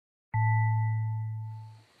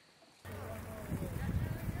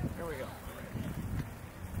we go.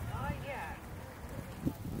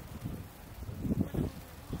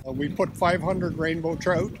 We put 500 rainbow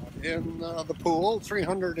trout in the pool,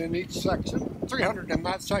 300 in each section, 300 in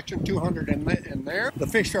that section, 200 in there. The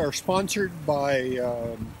fish are sponsored by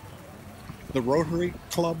the Rotary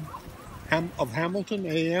Club of Hamilton,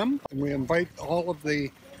 AM. And we invite all of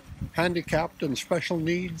the handicapped and special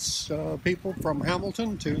needs people from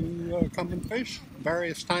Hamilton to come and fish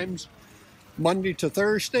various times, Monday to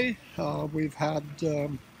Thursday. We've had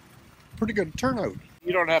pretty good turnout.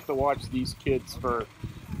 You don't have to watch these kids for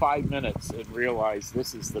 5 minutes and realize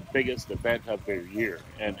this is the biggest event of their year.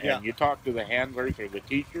 And you talk to the handlers or the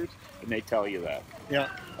teachers, and they tell you that. Yeah.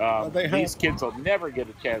 These kids will never get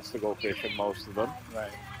a chance to go fishing, most of them. Right.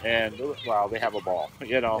 And, well, they have a ball,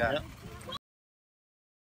 you know. Yeah.